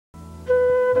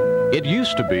It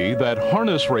used to be that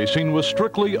harness racing was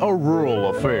strictly a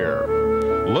rural affair,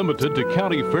 limited to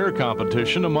county fair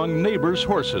competition among neighbors'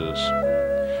 horses.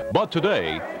 But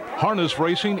today, harness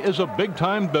racing is a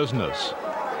big-time business,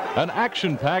 an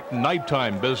action-packed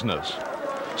nighttime business,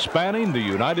 spanning the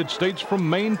United States from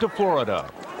Maine to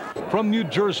Florida, from New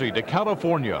Jersey to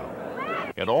California,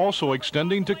 and also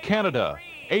extending to Canada,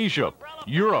 Asia,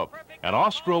 Europe, and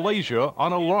Australasia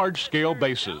on a large-scale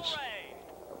basis.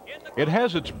 It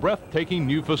has its breathtaking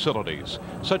new facilities,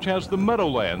 such as the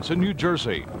Meadowlands in New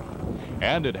Jersey,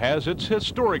 and it has its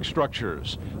historic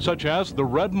structures, such as the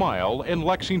Red Mile in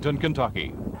Lexington,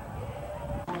 Kentucky.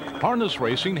 Harness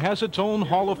racing has its own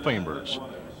Hall of Famers,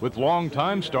 with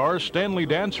longtime stars Stanley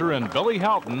Dancer and Billy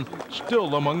Houghton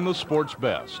still among the sport's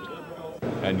best,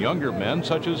 and younger men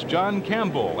such as John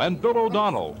Campbell and Bill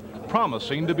O'Donnell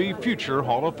promising to be future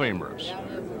Hall of Famers.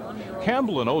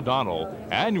 Campbell and O'Donnell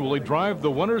annually drive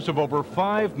the winners of over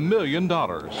 $5 million.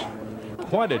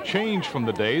 Quite a change from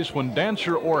the days when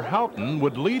Dancer or Houghton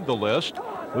would lead the list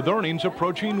with earnings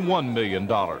approaching $1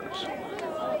 million.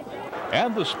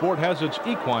 And the sport has its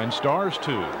equine stars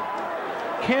too.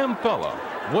 Cam Fella,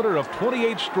 winner of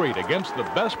 28 straight against the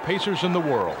best pacers in the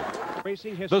world.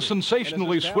 The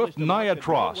sensationally swift Nia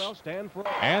Tross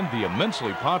and the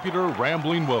immensely popular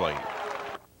Rambling Willie.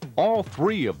 All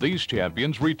three of these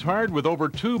champions retired with over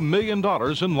 $2 million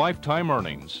in lifetime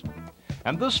earnings.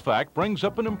 And this fact brings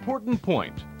up an important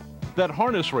point, that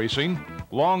harness racing,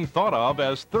 long thought of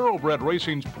as thoroughbred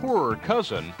racing's poorer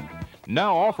cousin,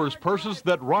 now offers purses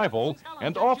that rival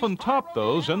and often top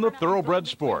those in the thoroughbred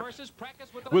sport,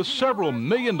 with several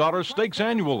million-dollar stakes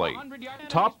annually,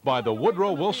 topped by the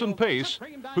Woodrow Wilson Pace,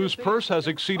 whose purse has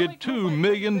exceeded $2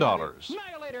 million.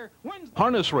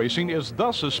 Harness racing is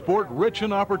thus a sport rich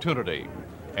in opportunity,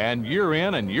 and year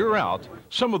in and year out,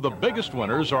 some of the biggest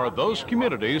winners are those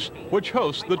communities which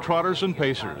host the trotters and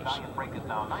pacers.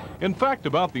 In fact,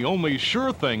 about the only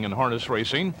sure thing in harness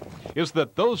racing is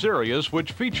that those areas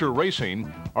which feature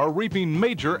racing are reaping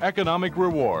major economic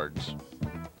rewards.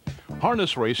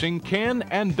 Harness racing can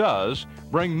and does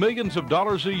bring millions of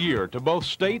dollars a year to both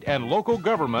state and local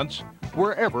governments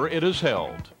wherever it is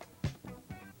held.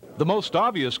 The most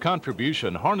obvious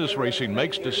contribution harness racing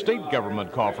makes to state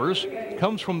government coffers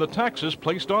comes from the taxes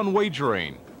placed on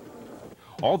wagering.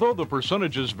 Although the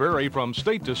percentages vary from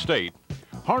state to state,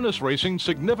 harness racing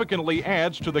significantly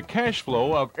adds to the cash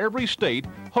flow of every state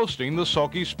hosting the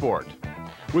sulky sport,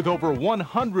 with over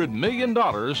 $100 million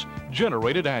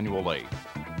generated annually.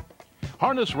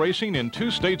 Harness racing in 2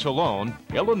 states alone,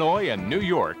 Illinois and New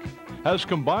York, has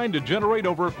combined to generate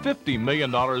over $50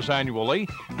 million annually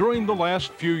during the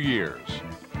last few years.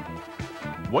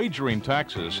 Wagering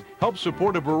taxes help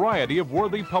support a variety of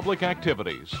worthy public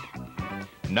activities.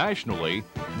 Nationally,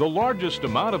 the largest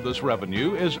amount of this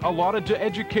revenue is allotted to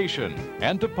education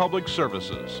and to public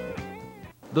services.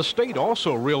 The state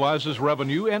also realizes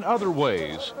revenue in other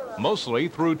ways, mostly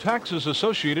through taxes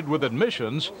associated with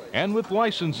admissions and with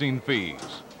licensing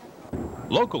fees.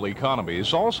 Local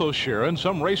economies also share in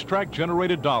some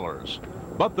racetrack-generated dollars,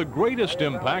 but the greatest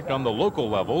impact on the local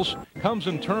levels comes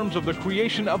in terms of the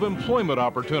creation of employment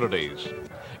opportunities,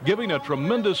 giving a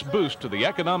tremendous boost to the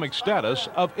economic status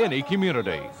of any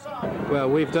community. Well,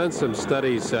 we've done some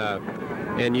studies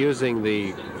and using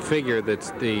the figure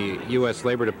that the U.S.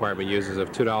 Labor Department uses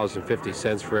of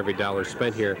 $2.50 for every dollar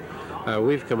spent here,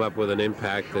 we've come up with an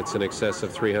impact that's in excess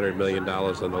of $300 million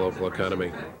on the local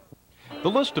economy. The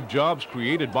list of jobs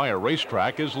created by a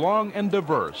racetrack is long and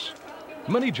diverse.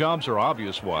 Many jobs are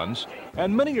obvious ones,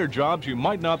 and many are jobs you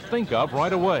might not think of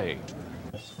right away.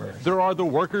 There are the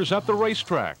workers at the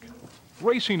racetrack,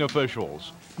 racing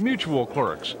officials, mutual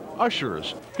clerks,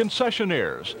 ushers,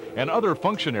 concessionaires, and other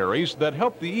functionaries that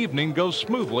help the evening go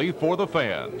smoothly for the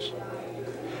fans.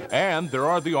 And there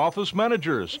are the office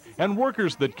managers and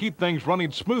workers that keep things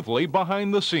running smoothly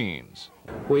behind the scenes.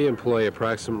 We employ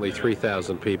approximately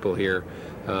 3,000 people here,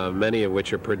 many of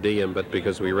which are per diem, but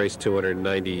because we race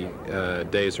 290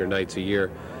 days or nights a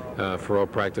year, for all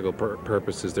practical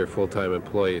purposes, they're full-time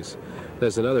employees.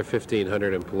 There's another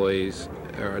 1,500 employees,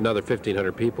 or another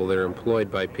 1,500 people that are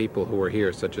employed by people who are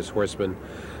here, such as horsemen.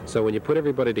 So when you put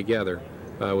everybody together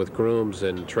with grooms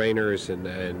and trainers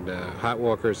and hot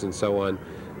walkers and so on,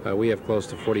 we have close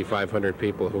to 4,500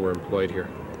 people who are employed here.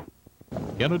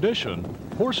 In addition,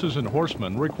 horses and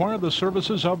horsemen require the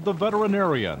services of the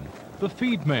veterinarian, the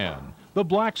feed man, the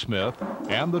blacksmith,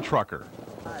 and the trucker.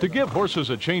 To give horses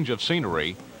a change of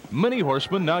scenery, many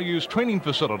horsemen now use training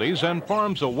facilities and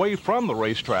farms away from the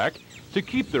racetrack to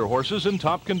keep their horses in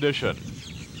top condition.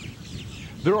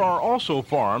 There are also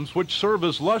farms which serve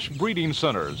as lush breeding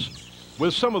centers,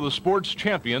 with some of the sport's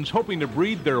champions hoping to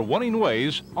breed their winning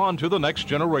ways onto the next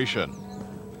generation.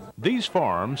 These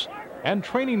farms and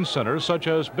training centers such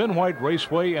as Ben White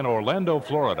Raceway in Orlando,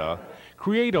 Florida,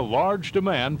 create a large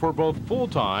demand for both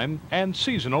full-time and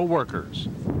seasonal workers.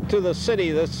 To the city,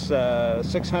 this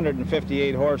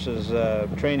 658 horses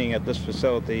training at this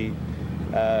facility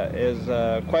is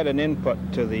quite an input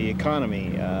to the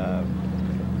economy.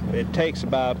 It takes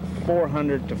about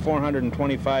 400 to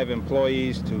 425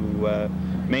 employees to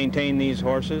maintain these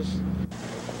horses.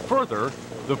 Further,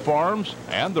 the farms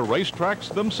and the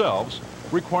racetracks themselves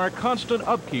require constant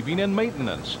upkeeping and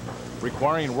maintenance,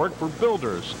 requiring work for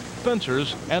builders,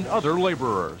 fencers, and other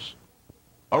laborers.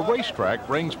 A racetrack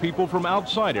brings people from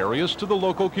outside areas to the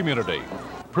local community,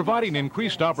 providing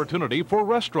increased opportunity for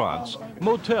restaurants,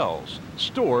 motels,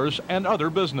 stores, and other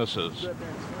businesses.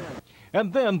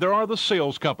 And then there are the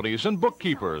sales companies and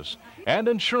bookkeepers and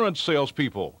insurance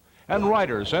salespeople and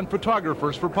writers and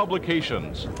photographers for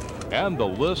publications. And the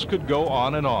list could go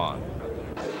on and on.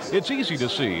 It's easy to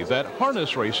see that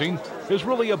harness racing is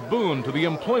really a boon to the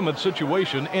employment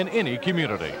situation in any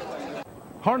community.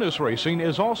 Harness racing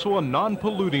is also a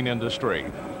non-polluting industry,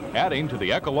 adding to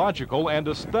the ecological and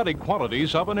aesthetic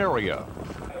qualities of an area.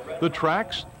 The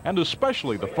tracks, and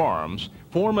especially the farms,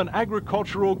 form an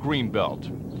agricultural greenbelt,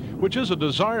 which is a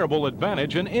desirable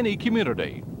advantage in any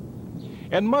community.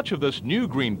 And much of this new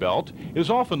greenbelt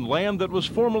is often land that was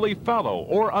formerly fallow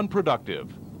or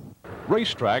unproductive.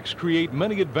 Racetracks create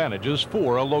many advantages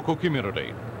for a local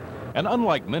community. And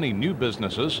unlike many new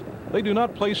businesses, they do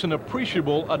not place an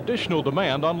appreciable additional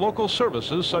demand on local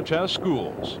services such as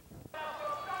schools.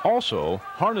 Also,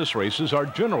 harness races are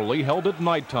generally held at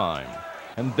nighttime,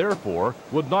 and therefore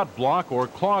would not block or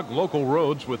clog local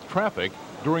roads with traffic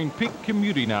during peak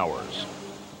commuting hours.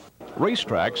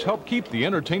 Racetracks help keep the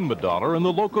entertainment dollar in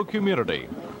the local community,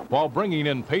 while bringing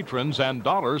in patrons and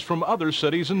dollars from other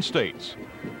cities and states.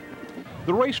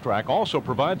 The racetrack also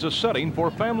provides a setting for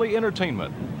family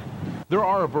entertainment. There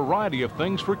are a variety of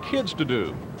things for kids to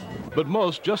do, but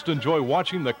most just enjoy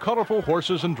watching the colorful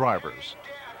horses and drivers,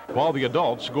 while the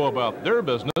adults go about their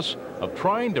business of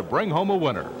trying to bring home a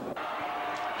winner.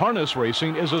 Harness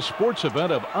racing is a sports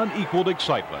event of unequaled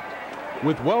excitement,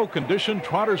 with well-conditioned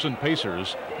trotters and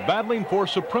pacers battling for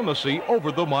supremacy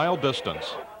over the mile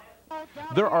distance.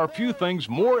 There are few things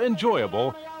more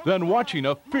enjoyable than watching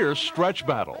a fierce stretch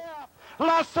battle.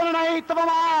 Less than an eighth of a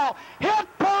mile. Hit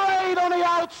Parade on the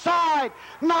outside.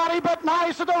 Naughty but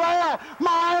nice at the rear.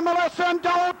 My Melissa and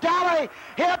Don't Dally.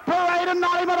 Hit Parade and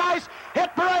Naughty but nice.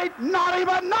 Hit Parade, Naughty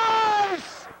but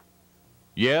nice.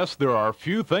 Yes, there are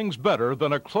few things better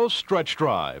than a close stretch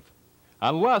drive,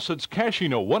 unless it's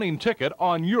cashing a winning ticket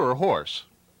on your horse.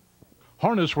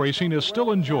 Harness racing is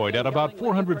still enjoyed at about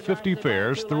 450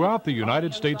 fairs throughout the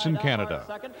United States and Canada.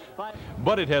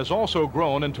 But it has also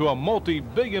grown into a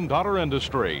multi-billion-dollar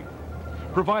industry,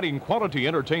 providing quality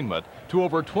entertainment to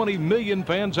over 20 million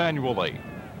fans annually,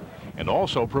 and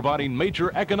also providing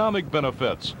major economic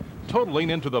benefits, totaling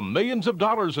into the millions of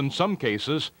dollars in some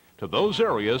cases, to those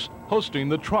areas hosting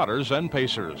the trotters and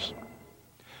pacers.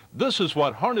 This is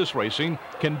what harness racing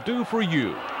can do for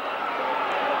you.